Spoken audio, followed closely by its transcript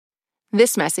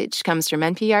This message comes from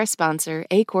NPR sponsor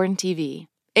Acorn TV.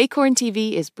 Acorn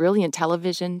TV is brilliant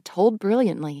television told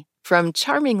brilliantly, from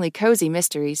charmingly cozy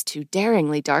mysteries to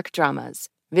daringly dark dramas.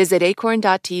 Visit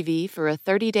acorn.tv for a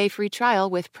 30-day free trial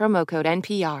with promo code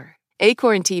NPR.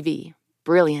 Acorn TV.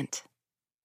 Brilliant.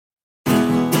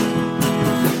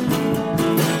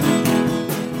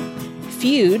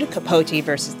 Feud, Capote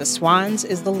versus the Swans,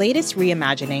 is the latest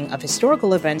reimagining of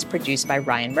historical events produced by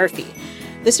Ryan Murphy.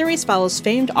 The series follows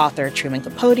famed author Truman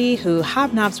Capote, who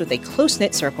hobnobs with a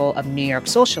close-knit circle of New York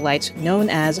socialites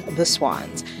known as the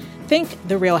Swans. Think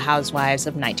The Real Housewives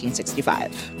of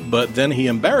 1965. But then he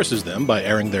embarrasses them by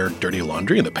airing their dirty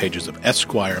laundry in the pages of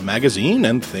Esquire magazine,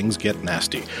 and things get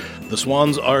nasty. The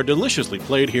Swans are deliciously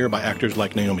played here by actors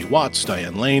like Naomi Watts,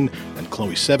 Diane Lane, and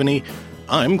Chloe Sevigny.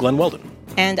 I'm Glenn Weldon.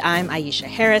 And I'm Aisha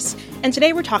Harris, and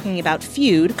today we're talking about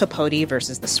Feud, Capote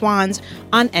versus the Swans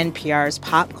on NPR's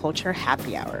Pop Culture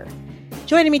Happy Hour.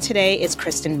 Joining me today is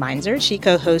Kristen Meinzer. She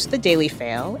co-hosts The Daily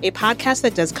Fail, a podcast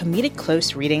that does comedic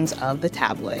close readings of the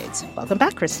tabloids. Welcome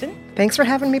back, Kristen. Thanks for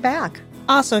having me back.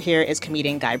 Also here is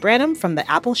comedian Guy Branum from the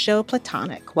Apple show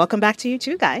Platonic. Welcome back to you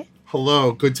too, Guy.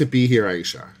 Hello, good to be here,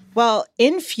 Aisha. Well,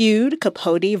 in Feud,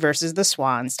 Capote versus the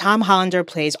Swans, Tom Hollander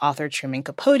plays author Truman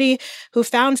Capote, who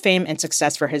found fame and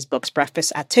success for his books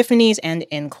Breakfast at Tiffany's and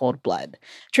In Cold Blood.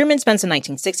 Truman spends the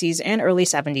 1960s and early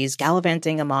 70s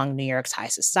gallivanting among New York's high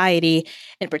society.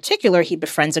 In particular, he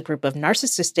befriends a group of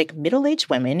narcissistic middle-aged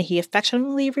women he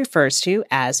affectionately refers to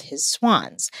as his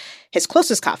swans. His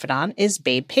closest confidant is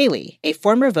Babe Paley, a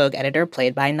former Vogue editor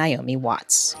played by Naomi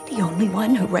Watts. The only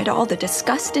one who read all the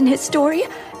disgust in his story?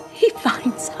 He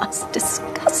finds us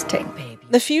disgusting, baby.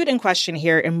 The feud in question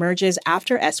here emerges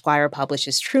after Esquire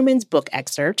publishes Truman's book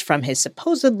excerpt from his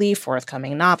supposedly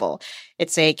forthcoming novel.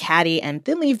 It's a catty and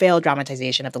thinly veiled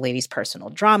dramatization of the lady's personal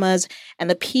dramas, and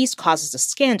the piece causes a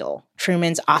scandal.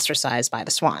 Truman's ostracized by the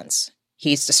Swans.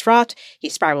 He's distraught. He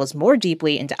spirals more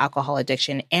deeply into alcohol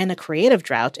addiction and a creative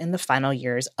drought in the final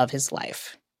years of his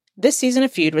life. This season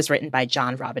of Feud was written by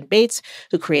John Robin Bates,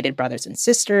 who created Brothers and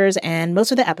Sisters, and most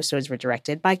of the episodes were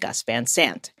directed by Gus Van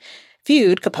Sant.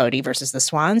 Feud, Capote versus the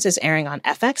Swans, is airing on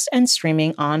FX and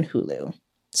streaming on Hulu.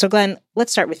 So, Glenn,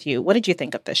 let's start with you. What did you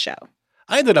think of this show?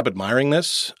 I ended up admiring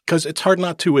this because it's hard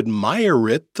not to admire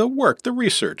it, the work, the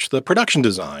research, the production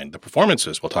design, the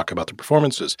performances. We'll talk about the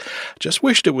performances. Just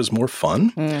wished it was more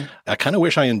fun. I kind of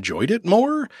wish I enjoyed it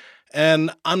more.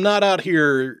 And I'm not out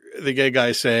here, the gay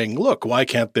guy, saying, look, why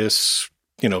can't this,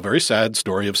 very sad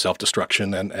story of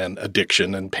self-destruction and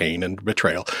addiction and pain and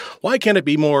betrayal, why can't it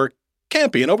be more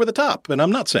campy and over the top? And I'm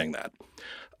not saying that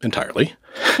entirely.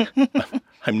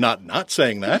 I'm not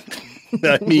saying that.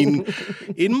 I mean,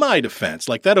 in my defense,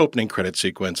 like that opening credit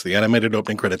sequence, the animated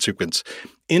opening credit sequence,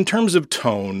 in terms of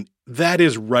tone, that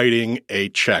is writing a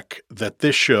check that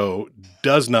this show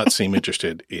does not seem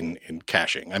interested in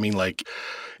cashing. I mean,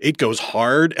 it goes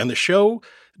hard and the show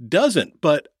doesn't.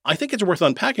 But I think it's worth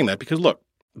unpacking that because, look,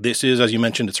 this is, as you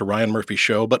mentioned, it's a Ryan Murphy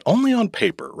show, but only on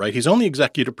paper, right? He's only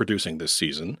executive producing this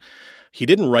season. He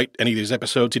didn't write any of these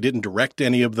episodes. He didn't direct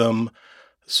any of them.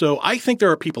 So I think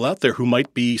there are people out there who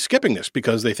might be skipping this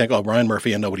because they think, oh, Ryan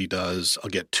Murphy, I know what he does. I'll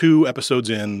get 2 episodes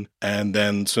in and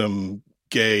then some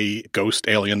gay ghost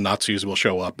alien Nazis will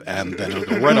show up and then it'll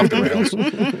go right off the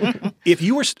rails. If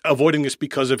you were avoiding this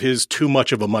because of his too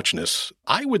much of a muchness,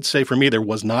 I would say for me there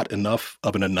was not enough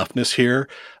of an enoughness here.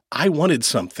 I wanted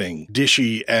something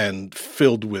dishy and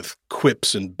filled with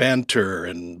quips and banter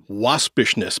and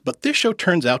waspishness, but this show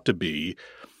turns out to be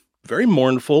very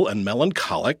mournful and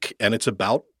melancholic, and it's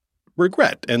about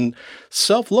regret and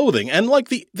self-loathing. And like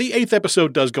the 8th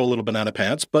episode does go a little banana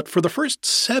pants, but for the first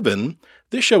 7,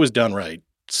 this show is done right.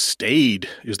 Staid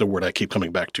is the word I keep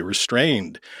coming back to,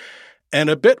 restrained. And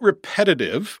a bit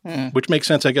repetitive, which makes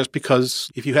sense, I guess,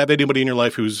 because if you have anybody in your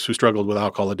life who struggled with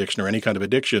alcohol addiction or any kind of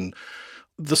addiction,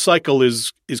 the cycle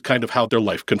is kind of how their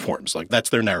life conforms. Like that's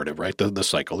their narrative, right? The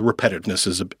cycle, the repetitiveness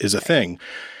is a thing.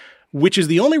 Which is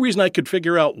the only reason I could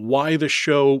figure out why the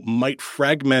show might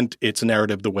fragment its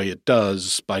narrative the way it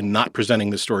does by not presenting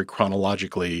the story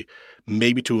chronologically,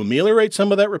 maybe to ameliorate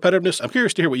some of that repetitiveness. I'm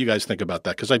curious to hear what you guys think about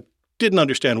that because I didn't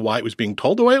understand why it was being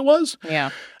told the way it was. Yeah.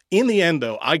 In the end,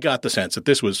 though, I got the sense that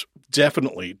this was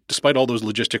definitely, despite all those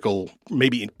logistical,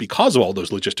 maybe because of all those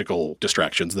logistical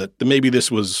distractions, that maybe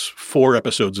this was 4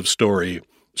 episodes of story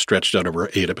stretched out over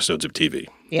 8 episodes of TV.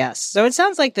 Yes. So it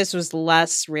sounds like this was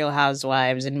less Real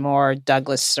Housewives and more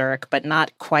Douglas Sirk, but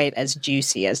not quite as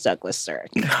juicy as Douglas Sirk.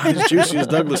 Not as juicy as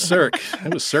Douglas Sirk.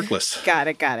 It was Sirkless. Got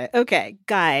it. Okay.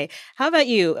 Guy, how about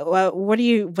you? What do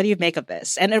you make of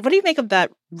this? And what do you make of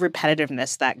that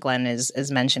repetitiveness that Glenn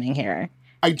is mentioning here?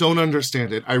 I don't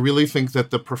understand it. I really think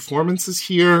that the performances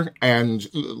here and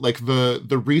like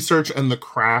the research and the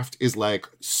craft is like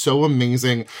so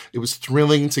amazing. It was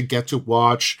thrilling to get to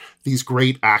watch these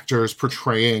great actors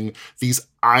portraying these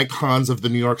icons of the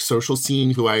New York social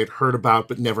scene who I had heard about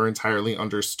but never entirely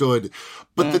understood.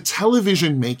 But the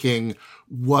television making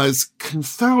was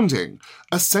confounding.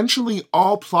 Essentially,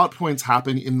 all plot points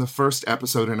happen in the first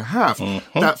episode and a half.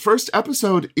 That first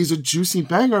episode is a juicy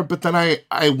banger, but then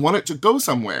I want it to go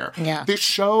somewhere. Yeah. This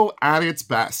show, at its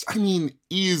best, I mean,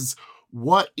 is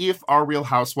what if Our Real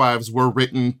Housewives were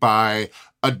written by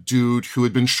a dude who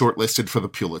had been shortlisted for the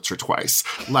Pulitzer twice?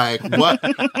 Like, what,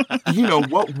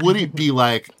 what would it be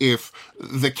like if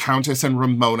the Countess and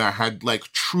Ramona had, like,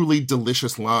 truly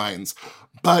delicious lines?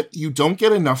 But you don't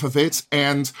get enough of it,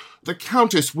 and the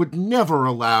Countess would never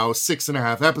allow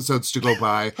 6.5 episodes to go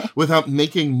by without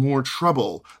making more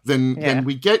trouble than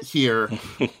we get here.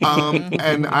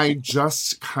 And I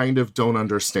just kind of don't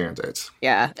understand it.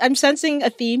 Yeah, I'm sensing a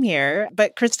theme here.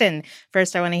 But Kristen,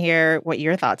 first I want to hear what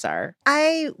your thoughts are.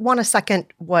 I want to second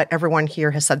what everyone here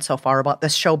has said so far about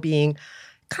this show being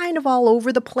kind of all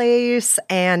over the place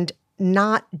and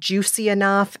not juicy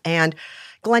enough. And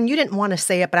Glenn, you didn't want to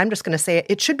say it, but I'm just going to say it.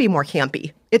 It should be more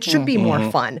campy. It should be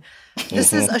more fun.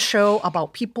 This is a show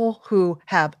about people who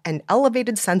have an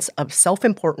elevated sense of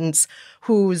self-importance,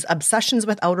 whose obsessions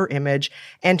with outer image,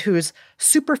 and whose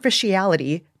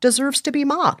superficiality deserves to be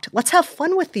mocked. Let's have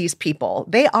fun with these people.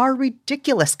 They are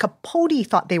ridiculous. Capote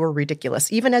thought they were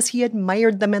ridiculous, even as he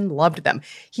admired them and loved them.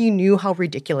 He knew how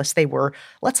ridiculous they were.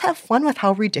 Let's have fun with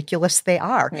how ridiculous they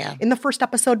are. Yeah. In the first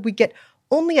episode, we get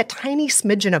only a tiny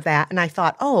smidgen of that. And I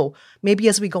thought, oh, maybe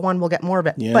as we go on, we'll get more of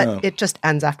it. Yeah. But it just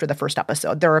ends after the first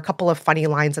episode. There are a couple of funny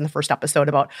lines in the first episode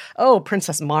about, oh,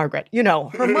 Princess Margaret,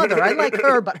 her mother, I like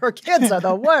her, but her kids are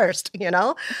the worst,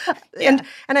 Yeah. And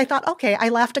I thought, okay, I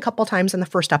laughed a couple times in the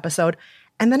first episode.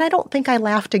 And then I don't think I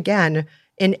laughed again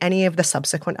in any of the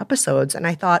subsequent episodes. And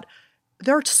I thought,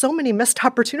 there are so many missed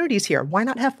opportunities here. Why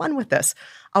not have fun with this?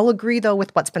 I'll agree, though,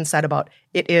 with what's been said about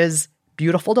it is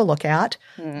beautiful to look at.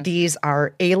 These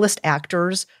are A-list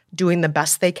actors doing the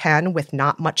best they can with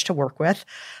not much to work with.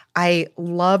 I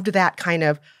loved that kind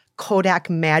of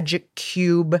Kodak Magic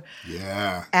Cube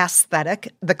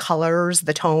aesthetic, the colors,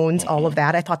 the tones, all of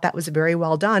that. I thought that was very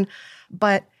well done,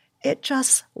 but it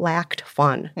just lacked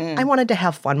fun. I wanted to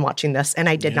have fun watching this, and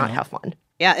I did not have fun.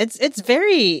 Yeah, it's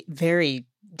very, very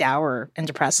dour and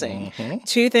depressing.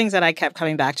 Two things that I kept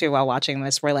coming back to while watching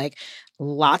this were like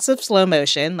lots of slow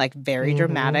motion, like very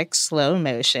dramatic slow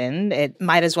motion. It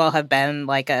might as well have been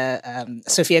like a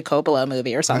Sofia Coppola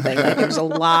movie or something. Like there was a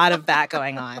lot of that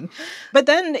going on. But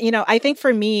then, I think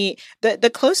for me,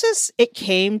 the closest it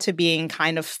came to being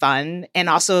kind of fun and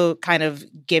also kind of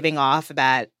giving off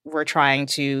that we're trying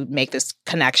to make this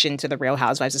connection to the Real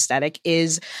Housewives aesthetic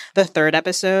is the third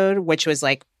episode, which was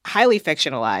like highly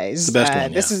fictionalized. The best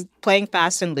one, This is Playing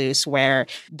Fast and Loose, where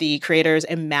the creators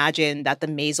imagine that the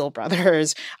Maisel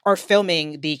brothers are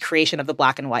filming the creation of the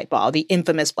black and white ball, the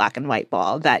infamous black and white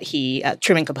ball that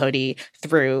Truman Capote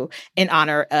threw in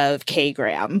honor of Kay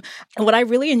Graham. And what I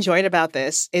really enjoyed about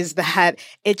this is that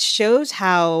it shows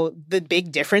how the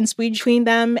big difference between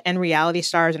them and reality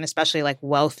stars, and especially like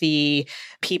wealthy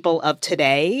people of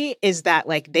today, is that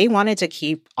like they wanted to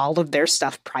keep all of their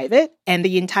stuff private. And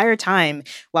the entire time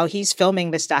while he's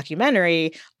filming this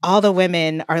documentary, all the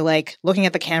women are like looking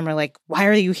at the camera like, why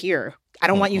are you here? I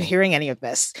don't want you hearing any of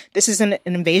this. This is an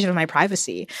invasion of my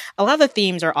privacy. A lot of the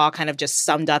themes are all kind of just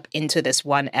summed up into this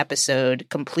one episode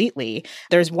completely.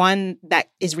 There's one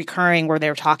that is recurring where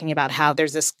they're talking about how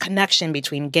there's this connection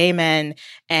between gay men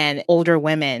and older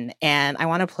women. And I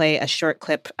want to play a short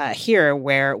clip here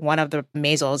where one of the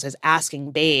Maisels is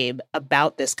asking Babe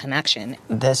about this connection.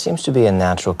 There seems to be a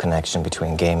natural connection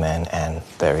between gay men and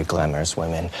very glamorous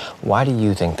women. Why do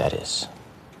you think that is?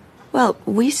 Well,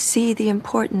 we see the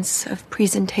importance of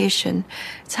presentation.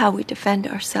 It's how we defend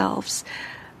ourselves.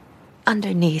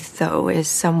 Underneath, though, is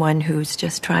someone who's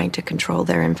just trying to control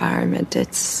their environment.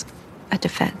 It's a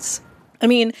defense. I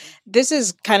mean, this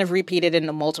is kind of repeated in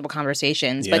the multiple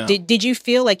conversations, but did you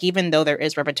feel like even though there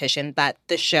is repetition, that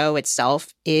the show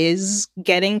itself is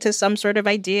getting to some sort of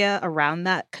idea around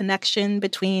that connection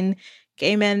between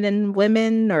gay men and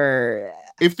women, or...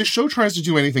 If the show tries to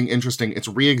do anything interesting, it's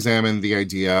re-examine the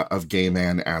idea of gay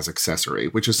man as accessory,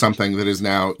 which is something that is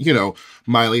now,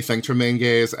 Miley thanked her main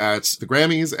gays at the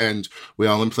Grammys, and we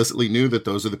all implicitly knew that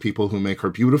those are the people who make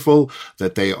her beautiful,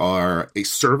 that they are a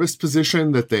service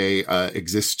position, that they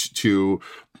exist to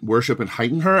worship and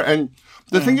heighten her. And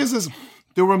the thing is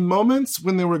there were moments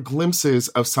when there were glimpses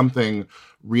of something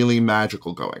really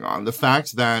magical going on. The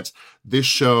fact that this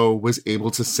show was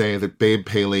able to say that Babe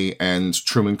Paley and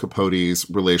Truman Capote's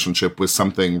relationship was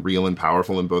something real and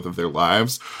powerful in both of their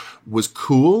lives was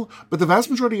cool. But the vast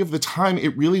majority of the time,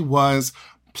 it really was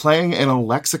playing in a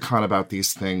lexicon about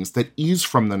these things that is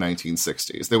from the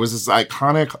 1960s. There was this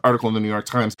iconic article in the New York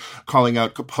Times calling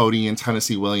out Capote and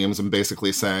Tennessee Williams and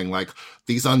basically saying, like,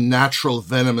 these unnatural,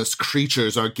 venomous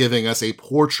creatures are giving us a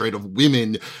portrait of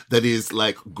women that is,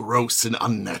 like, gross and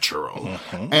unnatural.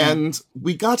 Mm-hmm. And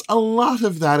we got a lot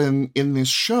of that in this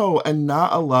show and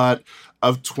not a lot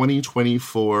of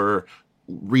 2024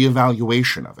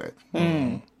 reevaluation of it.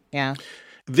 Mm. Yeah.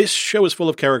 This show is full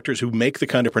of characters who make the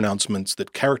kind of pronouncements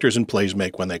that characters in plays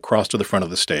make when they cross to the front of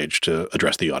the stage to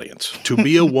address the audience. To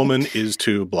be a woman is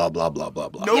to blah, blah, blah, blah,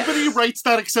 blah. Nobody writes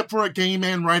that except for a gay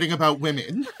man writing about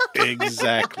women.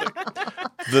 Exactly.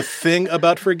 The thing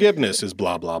about forgiveness is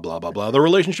blah, blah, blah, blah, blah. The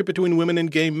relationship between women and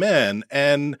gay men.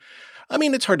 And I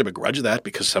mean, it's hard to begrudge that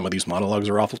because some of these monologues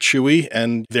are awful chewy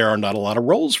and there are not a lot of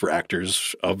roles for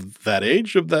actors of that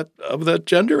age, of that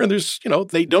gender. And there's,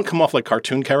 they don't come off like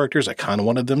cartoon characters. I kind of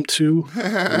wanted them to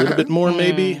a little bit more,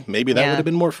 maybe. Maybe that would have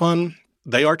been more fun.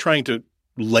 They are trying to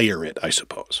layer it, I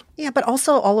suppose. Yeah, but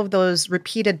also all of those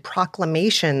repeated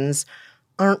proclamations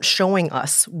aren't showing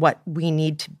us what we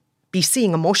need to be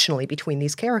seeing emotionally between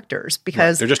these characters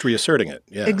because they're just reasserting it.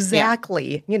 Yeah.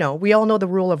 Exactly. Yeah. We all know the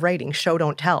rule of writing, show,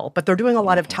 don't tell, but they're doing a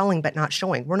lot of telling but not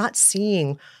showing. We're not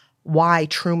seeing why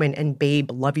Truman and Babe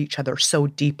love each other so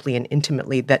deeply and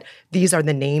intimately that these are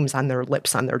the names on their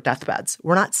lips on their deathbeds.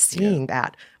 We're not seeing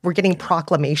that. We're getting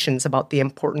proclamations about the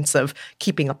importance of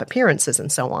keeping up appearances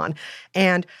and so on.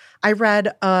 And I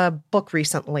read a book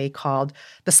recently called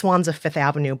The Swans of Fifth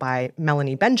Avenue by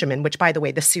Melanie Benjamin, which, by the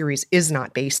way, the series is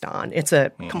not based on. It's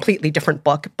a completely different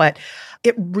book, but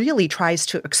it really tries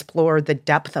to explore the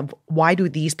depth of why do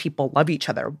these people love each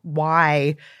other?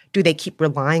 Why do they keep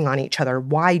relying on each other?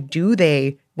 Why do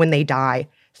they, when they die,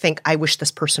 think, I wish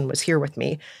this person was here with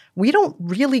me? We don't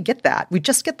really get that. We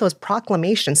just get those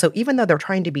proclamations. So even though they're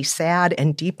trying to be sad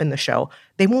and deep in the show,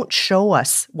 they won't show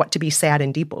us what to be sad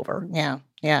and deep over. Yeah.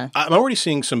 Yeah. I'm already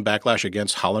seeing some backlash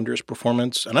against Hollander's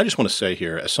performance. And I just want to say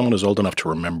here, as someone who's old enough to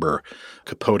remember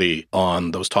Capote on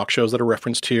those talk shows that are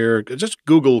referenced here, just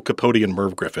Google Capote and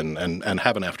Merv Griffin and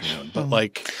have an afternoon.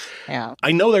 But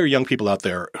I know there are young people out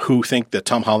there who think that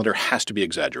Tom Hollander has to be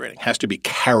exaggerating, has to be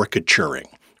caricaturing,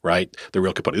 right? The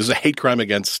real Capote. This is a hate crime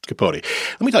against Capote.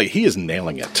 Let me tell you, he is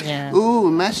nailing it. Yeah.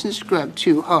 Ooh, mustn't scrub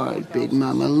too hard, Big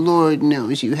Mama. Lord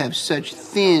knows you have such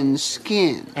thin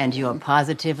skin. And you're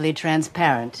positively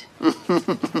transparent.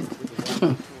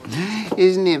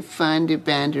 Isn't it fun to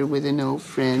banter with an old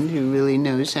friend who really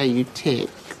knows how you tick?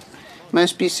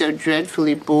 Must be so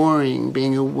dreadfully boring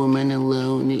being a woman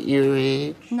alone at your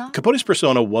age. No. Capote's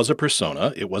persona was a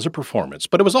persona. It was a performance,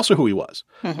 but it was also who he was.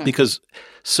 Mm-hmm. Because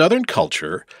Southern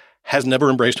culture has never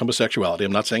embraced homosexuality.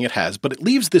 I'm not saying it has, but it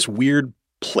leaves this weird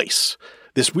place,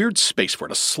 this weird space for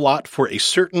it, a slot for a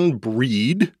certain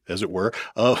breed, as it were,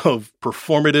 of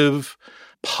performative,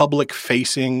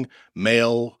 public-facing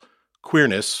male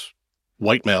queerness,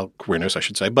 white male queerness, I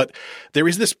should say. But there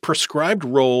is this prescribed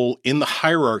role in the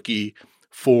hierarchy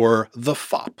for the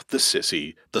fop, the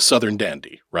sissy, the Southern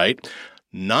dandy, right?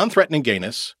 Non-threatening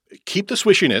gayness, keep the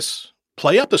swishiness,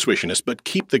 play up the swishiness, but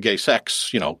keep the gay sex,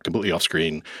 completely off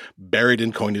screen, buried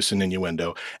in coyness and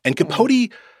innuendo. And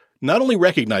Capote not only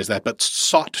recognized that, but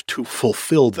sought to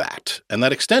fulfill that. And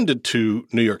that extended to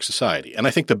New York society. And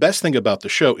I think the best thing about the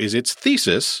show is its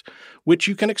thesis, which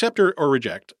you can accept or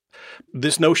reject.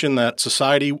 This notion that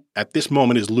society at this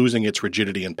moment is losing its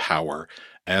rigidity and power,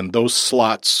 and those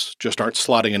slots just aren't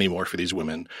slotting anymore for these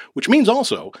women, which means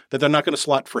also that they're not going to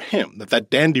slot for him, that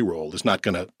dandy role is not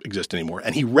going to exist anymore.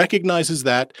 And he recognizes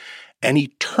that, and he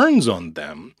turns on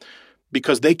them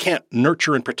because they can't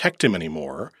nurture and protect him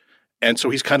anymore. And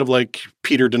so he's kind of like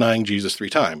Peter denying Jesus 3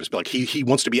 times. Like he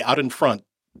wants to be out in front,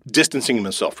 distancing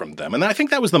himself from them. And I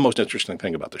think that was the most interesting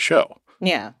thing about the show.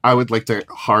 Yeah. I would like to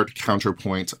hard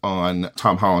counterpoint on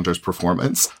Tom Hollander's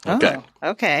performance. Okay.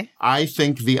 Okay. I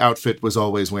think the outfit was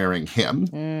always wearing him.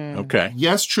 Okay.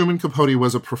 Yes, Truman Capote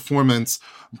was a performance,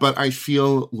 but I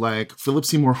feel like Philip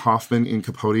Seymour Hoffman in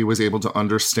Capote was able to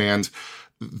understand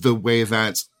the way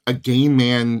that a gay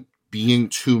man being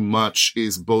too much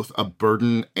is both a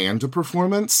burden and a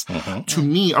performance. Mm-hmm. To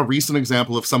me, a recent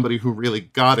example of somebody who really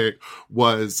got it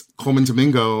was Coleman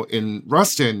Domingo in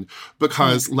Rustin,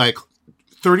 because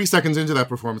 30 seconds into that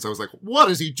performance, I was like, what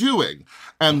is he doing?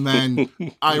 And then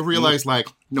I realized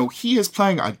No, he is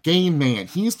playing a gay man.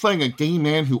 He's playing a gay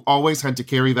man who always had to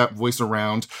carry that voice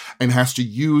around and has to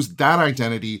use that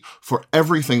identity for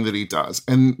everything that he does.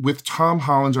 And with Tom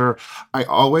Hollander, I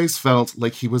always felt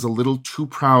like he was a little too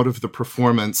proud of the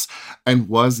performance and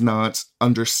was not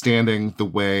understanding the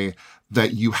way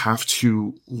that you have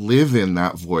to live in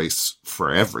that voice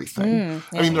for everything.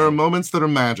 I mean, there are moments that are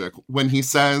magic. When he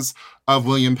says of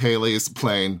William Paley's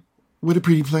plane, "What a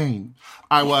pretty plane."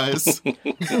 I was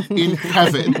in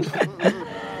heaven.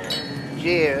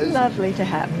 Cheers. Lovely to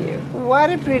have you. What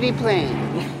a pretty plane.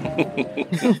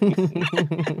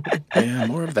 Yeah,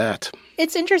 more of that.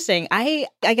 It's interesting. I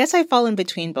guess I fall in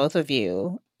between both of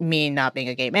you, me not being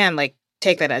a gay man, like,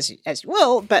 take that as you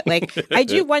will, but like I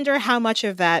do wonder how much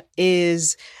of that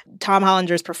is Tom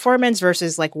Hollander's performance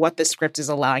versus like what the script is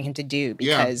allowing him to do,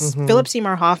 because Philip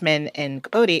Seymour Hoffman and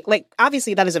Capote, like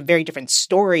obviously that is a very different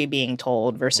story being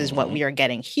told versus what we are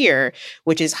getting here,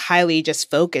 which is highly just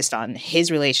focused on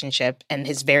his relationship and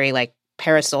his very like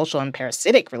parasocial and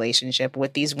parasitic relationship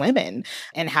with these women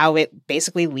and how it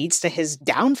basically leads to his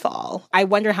downfall. I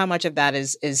wonder how much of that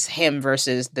is him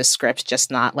versus the script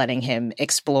just not letting him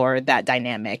explore that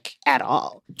dynamic at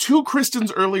all. To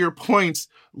Kristen's earlier points,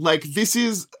 like, this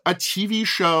is a TV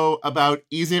show about,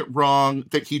 is it wrong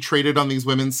that he traded on these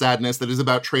women's sadness, that is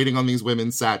about trading on these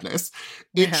women's sadness.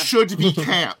 It should be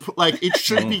camp. Like, it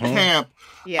should be camp.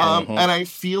 And I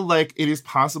feel like it is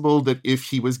possible that if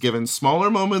he was given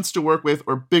smaller moments to work with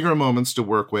or bigger moments to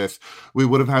work with, we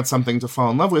would have had something to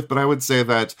fall in love with. But I would say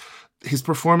that his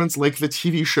performance, like the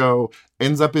TV show,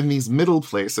 ends up in these middle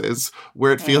places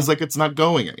where it feels like it's not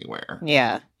going anywhere.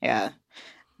 Yeah.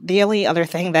 The only other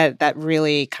thing that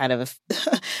really kind of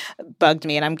bugged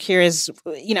me, and I'm curious,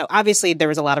 you know, obviously there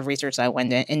was a lot of research that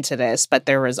went into this, but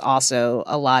there was also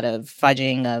a lot of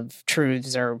fudging of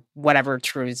truths or whatever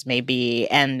truths may be.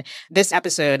 And this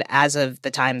episode, as of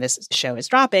the time this show is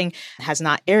dropping, has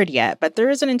not aired yet. But there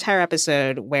is an entire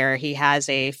episode where he has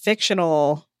a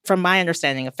fictional, from my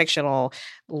understanding, a fictional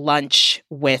lunch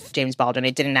with James Baldwin.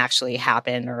 It didn't actually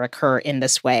happen or occur in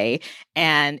this way.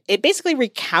 And it basically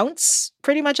recounts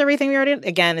pretty much everything we already did.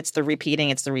 Again, it's the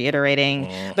repeating, it's the reiterating.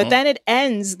 But then it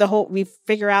ends, we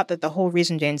figure out that the whole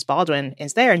reason James Baldwin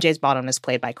is there, and James Baldwin is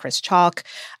played by Chris Chalk,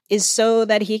 is so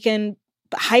that he can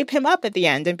hype him up at the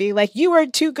end and be like, you are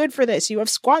too good for this. You have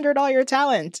squandered all your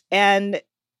talent. And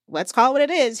let's call it what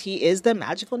it is. He is the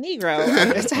magical Negro in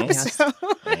this episode.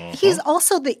 He's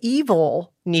also the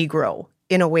evil Negro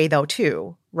in a way, though,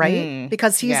 too, right?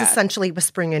 Because he's essentially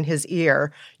whispering in his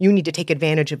ear, you need to take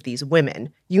advantage of these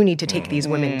women. You need to take these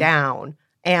women down.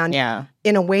 And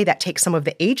in a way that takes some of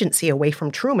the agency away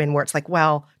from Truman, where it's like,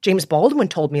 well, James Baldwin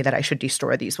told me that I should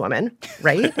destroy these women,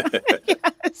 right?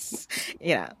 Yes.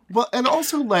 Yeah. Well, and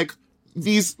also, like,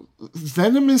 these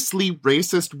venomously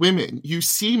racist women, you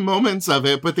see moments of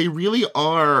it, but they really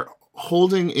are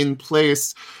holding in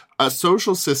place a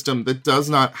social system that does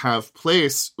not have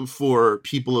place for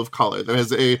people of color, that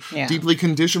has a deeply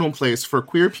conditional place for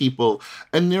queer people.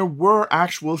 And there were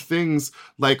actual things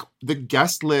like the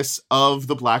guest list of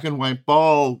the Black and White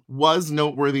Ball was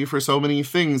noteworthy for so many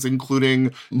things,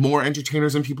 including more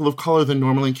entertainers and people of color than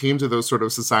normally came to those sort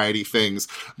of society things,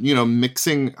 you know,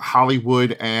 mixing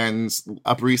Hollywood and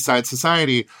Upper East Side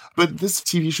society. But this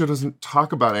TV show doesn't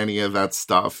talk about any of that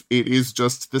stuff. It is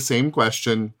just the same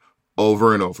question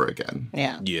over and over again.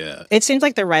 Yeah. It seems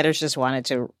like the writers just wanted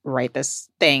to write this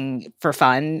thing for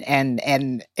fun, and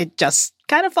it just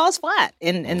kind of falls flat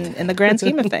in the grand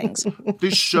scheme of things.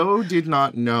 The show did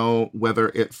not know whether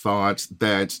it thought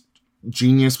that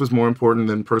genius was more important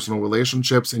than personal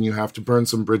relationships, and you have to burn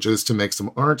some bridges to make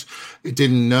some art. It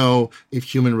didn't know if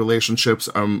human relationships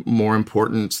are more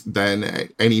important than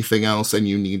anything else, and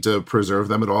you need to preserve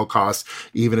them at all costs,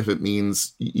 even if it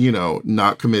means, you know,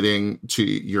 not committing to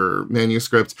your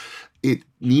manuscript. It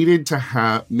needed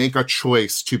to make a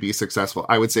choice to be successful.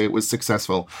 I would say it was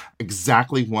successful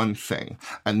exactly one thing,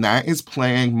 and that is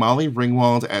playing Molly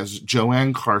Ringwald as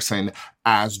Joanne Carson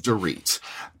as Dorit.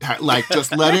 Like,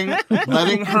 just letting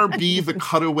her be the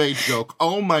cutaway joke.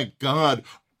 Oh my God,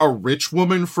 a rich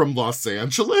woman from Los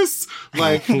Angeles?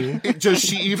 Like, does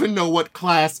she even know what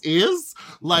class is?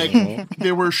 Like,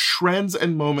 there were shreds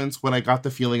and moments when I got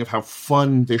the feeling of how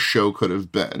fun this show could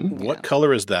have been. What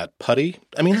color is that? Putty?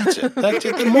 I mean, that's it. That's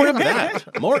it. More of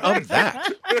that. More of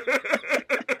that.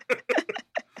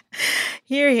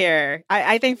 Here.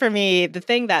 I think for me, the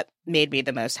thing that made me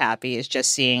the most happy is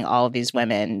just seeing all of these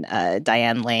women,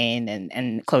 Diane Lane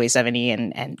and Chloe Sevigny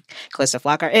and Calista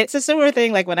Flockhart. It's a similar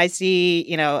thing like when I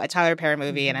see, a Tyler Perry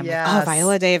movie and I'm like, oh,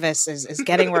 Viola Davis is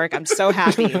getting work. I'm so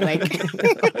happy. Like,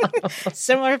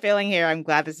 similar feeling here. I'm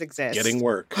glad this exists. Getting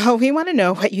work. Well, we want to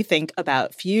know what you think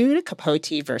about Feud,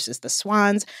 Capote versus the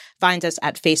Swans. Find us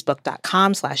at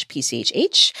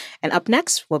facebook.com/PCHH. And up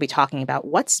next, we'll be talking about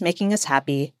what's making us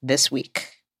happy this week.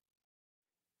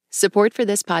 Support for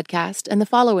this podcast and the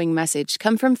following message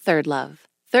come from Third Love.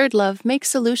 Third Love makes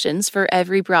solutions for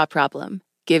every bra problem.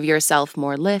 Give yourself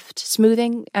more lift,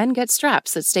 smoothing, and get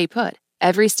straps that stay put.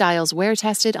 Every style's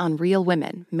wear-tested on real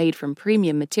women, made from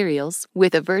premium materials,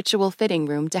 with a virtual fitting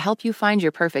room to help you find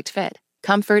your perfect fit.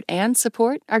 Comfort and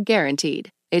support are guaranteed.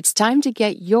 It's time to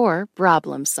get your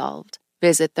problem solved.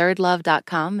 Visit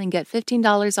thirdlove.com and get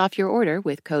 $15 off your order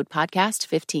with code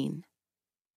podcast15.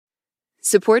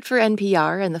 Support for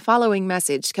NPR and the following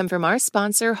message come from our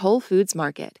sponsor, Whole Foods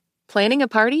Market. Planning a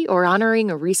party or honoring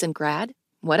a recent grad?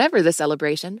 Whatever the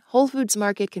celebration, Whole Foods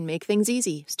Market can make things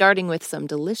easy, starting with some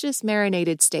delicious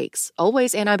marinated steaks,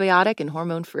 always antibiotic and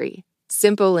hormone-free.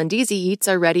 Simple and easy eats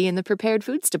are ready in the prepared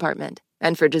foods department.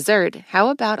 And for dessert, how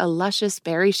about a luscious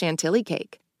berry chantilly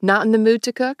cake? Not in the mood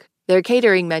to cook? Their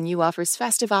catering menu offers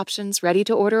festive options ready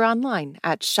to order online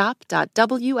at shop.wfm.com.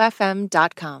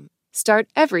 Start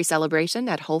every celebration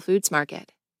at Whole Foods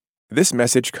Market. This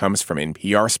message comes from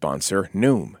NPR sponsor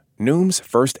Noom. Noom's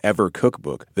first ever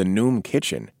cookbook, The Noom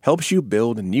Kitchen, helps you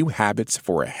build new habits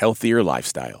for a healthier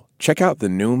lifestyle. Check out The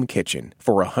Noom Kitchen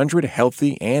for 100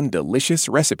 healthy and delicious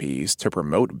recipes to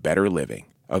promote better living.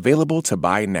 Available to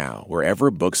buy now wherever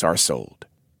books are sold.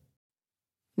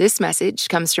 This message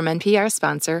comes from NPR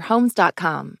sponsor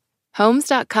Homes.com.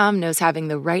 Homes.com knows having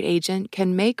the right agent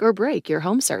can make or break your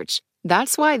home search.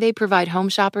 That's why they provide home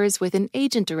shoppers with an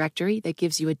agent directory that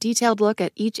gives you a detailed look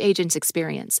at each agent's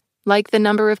experience, like the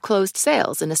number of closed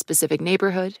sales in a specific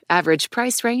neighborhood, average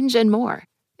price range, and more.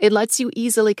 It lets you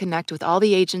easily connect with all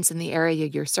the agents in the area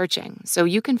you're searching, so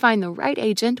you can find the right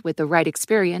agent with the right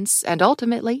experience and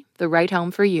ultimately the right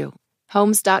home for you.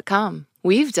 Homes.com.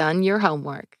 We've done your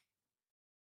homework.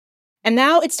 And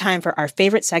now it's time for our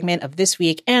favorite segment of this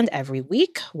week and every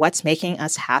week, What's Making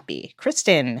Us Happy?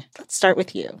 Kristen, let's start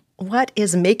with you. What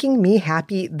is making me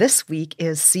happy this week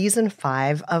is season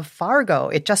 5 of Fargo.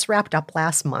 It just wrapped up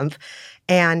last month,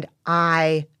 and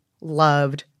I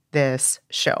loved this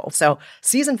show. So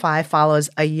season 5 follows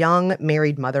a young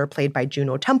married mother played by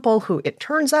Juno Temple, who it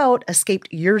turns out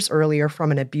escaped years earlier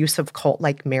from an abusive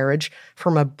cult-like marriage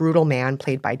from a brutal man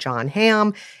played by Jon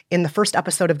Hamm. In the first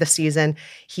episode of the season,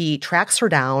 he tracks her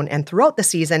down, and throughout the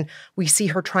season, we see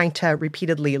her trying to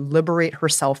repeatedly liberate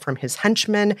herself from his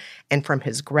henchmen and from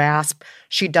his grasp.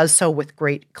 She does so with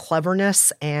great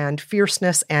cleverness and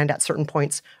fierceness and, at certain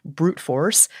points, brute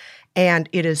force. And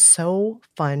it is so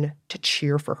fun to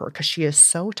cheer for her because she is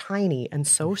so tiny and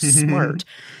so smart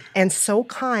and so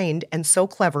kind and so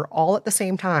clever all at the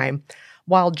same time,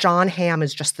 while Jon Hamm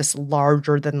is just this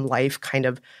larger-than-life kind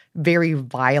of very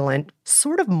violent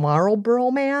sort of Marlboro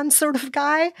Man sort of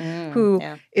guy who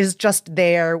is just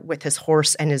there with his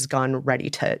horse and his gun ready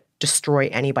to destroy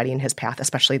anybody in his path,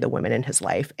 especially the women in his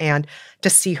life. And to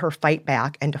see her fight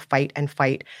back and to fight and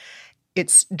fight,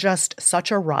 it's just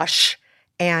such a rush.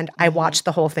 And I watched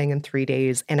the whole thing in 3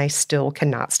 days, and I still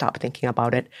cannot stop thinking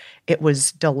about it. It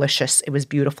was delicious. It was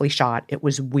beautifully shot. It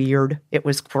was weird. It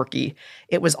was quirky.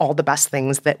 It was all the best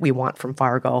things that we want from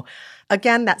Fargo.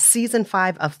 Again, that's season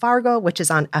 5 of Fargo, which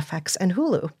is on FX and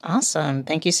Hulu. Awesome.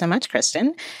 Thank you so much,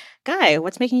 Kristen. Guy,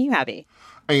 what's making you happy?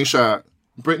 Aisha,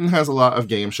 Britain has a lot of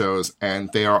game shows,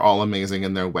 and they are all amazing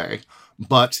in their way.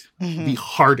 But the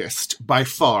hardest, by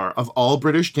far, of all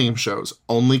British game shows,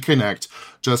 Only Connect,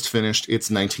 just finished its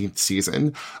 19th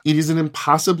season. It is an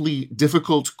impossibly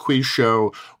difficult quiz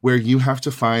show where you have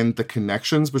to find the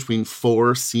connections between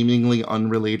 4 seemingly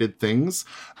unrelated things: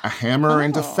 a hammer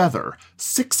and a feather,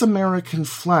 6 American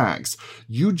flags,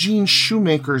 Eugene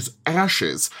Shoemaker's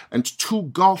ashes, and 2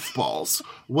 golf balls.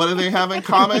 What do they have in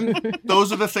common?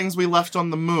 Those are the things we left on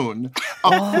the moon.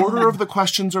 A quarter of the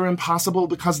questions are impossible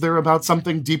because they're about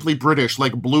something deeply British,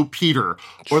 like Blue Peter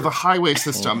or the highway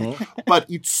system. But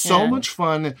it's so much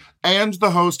fun. And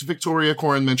the host, Victoria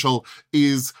Coren Mitchell,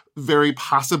 is very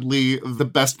possibly the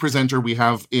best presenter we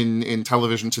have in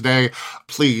television today.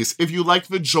 Please, if you like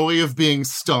the joy of being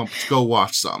stumped, go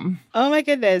watch some. Oh my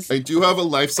goodness. I do have a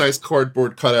life-size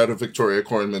cardboard cutout of Victoria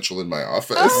Coren Mitchell in my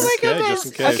office. Oh my goodness. Okay, just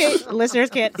in case. Okay, listeners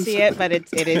can't see it, but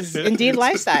it is indeed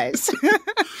life-size.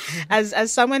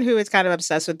 As someone who is kind of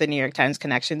obsessed with the New York Times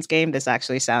Connections game, this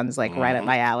actually sounds like right up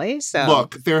my alley. So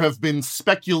look, there have been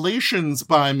speculations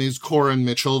by Ms. Coren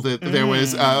Mitchell that there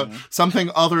was something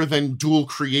other than dual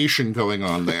creation going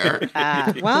on there.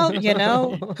 Well,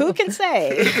 who can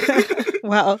say?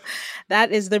 Well,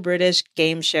 that is the British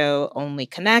game show Only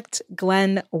Connect.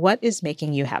 Glenn, what is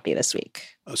making you happy this week?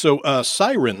 So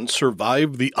Siren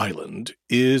Survive the Island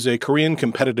is a Korean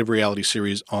competitive reality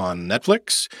series on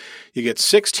Netflix. You get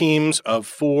 6 teams of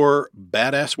 4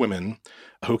 badass women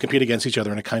who compete against each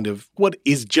other in a kind of what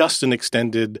is just an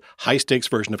extended high-stakes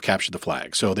version of Capture the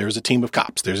Flag. So there's a team of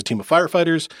cops, there's a team of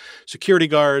firefighters, security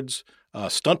guards,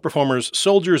 stunt performers,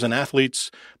 soldiers, and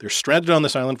athletes. They're stranded on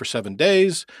this island for 7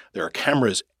 days. There are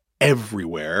cameras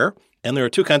everywhere. And there are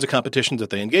 2 kinds of competitions that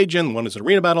they engage in. One is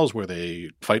arena battles where they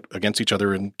fight against each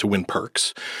other to win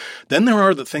perks. Then there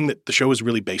are the thing that the show is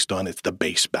really based on. It's the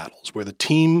base battles where the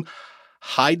team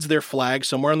hides their flag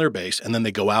somewhere on their base, and then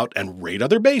they go out and raid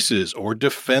other bases or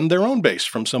defend their own base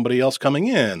from somebody else coming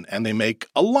in. And they make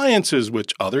alliances with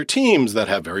other teams that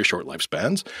have very short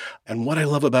lifespans. And what I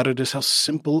love about it is how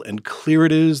simple and clear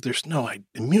it is. There's no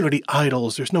immunity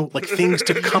idols. There's no things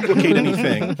to complicate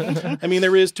anything. I mean,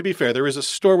 there is, to be fair, there is a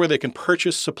store where they can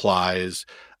purchase supplies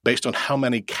based on how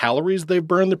many calories they've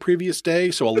burned the previous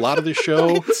day. So a lot of the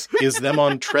show is them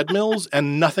on treadmills,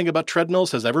 and nothing about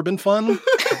treadmills has ever been fun.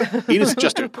 It is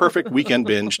just a perfect weekend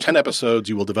binge. 10 episodes.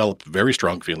 You will develop very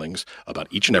strong feelings about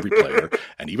each and every player,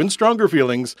 and even stronger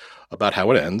feelings about how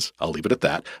it ends. I'll leave it at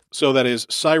that. So that is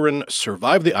Siren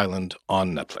Survive the Island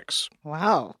on Netflix.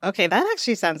 Wow. Okay, that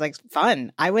actually sounds like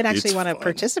fun. I would actually want to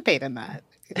participate in that.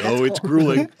 Cool. It's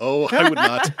grueling. Oh, I would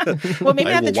not. Well,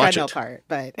 maybe not the treadmill part,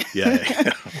 but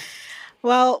yeah.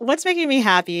 Well, what's making me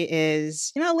happy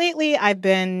is, lately I've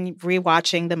been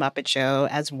rewatching The Muppet Show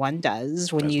as one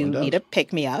does when you need a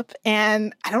pick-me-up.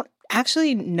 And I don't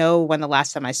actually know when the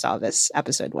last time I saw this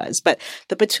episode was, but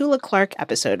the Petula Clark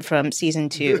episode from season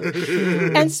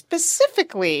 2, and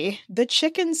specifically the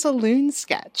chicken saloon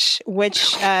sketch,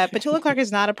 which Petula Clark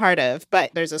is not a part of,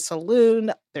 but there's a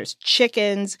saloon, there's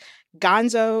chickens,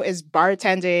 Gonzo is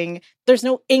bartending. There's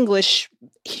no English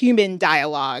human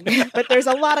dialogue, but there's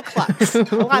a lot of clucks.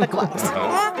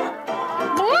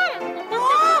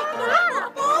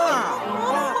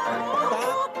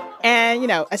 And,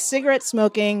 a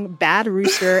cigarette-smoking bad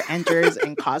rooster enters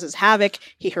and causes havoc.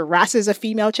 He harasses a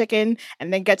female chicken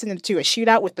and then gets into a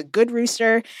shootout with the good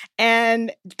rooster.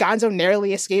 And Gonzo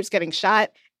narrowly escapes getting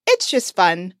shot. It's just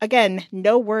fun. Again,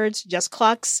 no words, just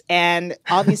clucks and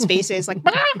all these faces and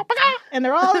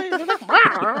they're all the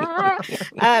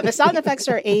sound effects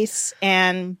are ace.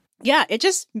 And yeah, it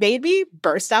just made me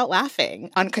burst out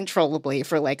laughing uncontrollably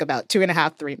for about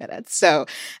 2.5, 3 minutes. So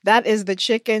that is the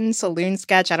chicken saloon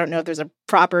sketch. I don't know if there's a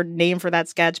proper name for that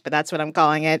sketch, but that's what I'm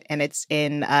calling it. And it's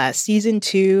in season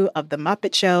 2 of The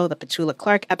Muppet Show, the Petula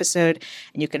Clark episode.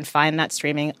 And you can find that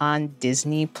streaming on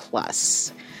Disney+.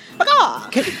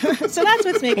 So that's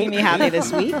what's making me happy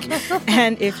this week.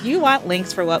 And if you want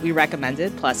links for what we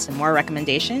recommended, plus some more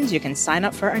recommendations, you can sign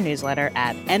up for our newsletter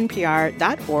at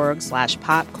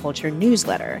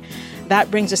npr.org/popculturenewsletter. That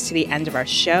brings us to the end of our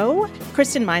show.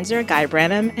 Kristen Meinzer, Guy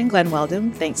Branum, and Glenn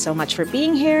Weldon, thanks so much for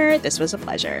being here. This was a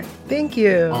pleasure. Thank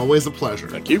you. Always a pleasure.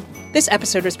 Thank you. This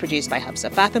episode was produced by Hafsa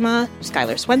Fatima,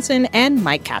 Skylar Swenson, and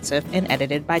Mike Katzeff, and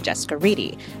edited by Jessica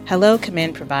Reedy. Hello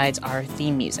Kamin provides our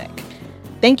theme music.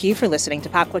 Thank you for listening to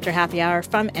Pop Culture Happy Hour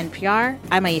from NPR.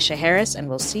 I'm Aisha Harris, and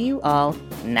we'll see you all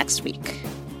next week.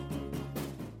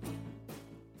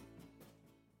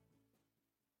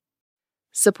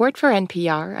 Support for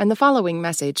NPR and the following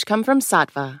message come from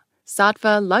Sattva.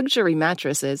 Sattva luxury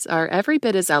mattresses are every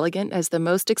bit as elegant as the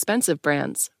most expensive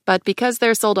brands, but because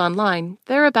they're sold online,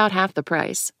 they're about half the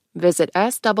price. Visit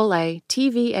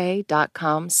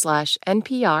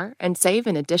SAATVA.com/NPR and save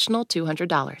an additional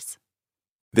 $200.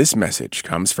 This message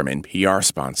comes from NPR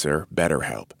sponsor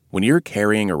BetterHelp. When you're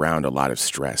carrying around a lot of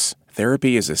stress,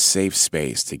 therapy is a safe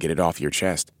space to get it off your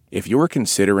chest. If you're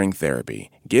considering therapy,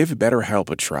 give BetterHelp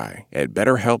a try at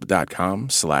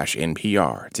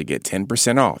BetterHelp.com/NPR to get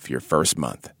 10% off your first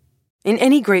month. In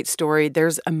any great story,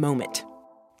 there's a moment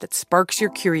that sparks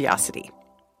your curiosity.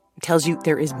 It tells you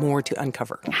there is more to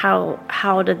uncover.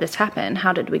 How did this happen?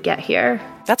 How did we get here?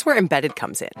 That's where Embedded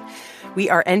comes in. We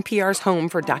are NPR's home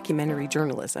for documentary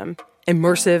journalism,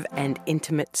 immersive and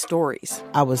intimate stories.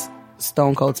 I was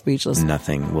stone cold speechless.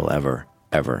 Nothing will ever,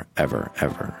 ever, ever,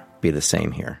 ever be the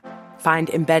same here. Find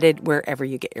Embedded wherever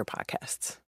you get your podcasts.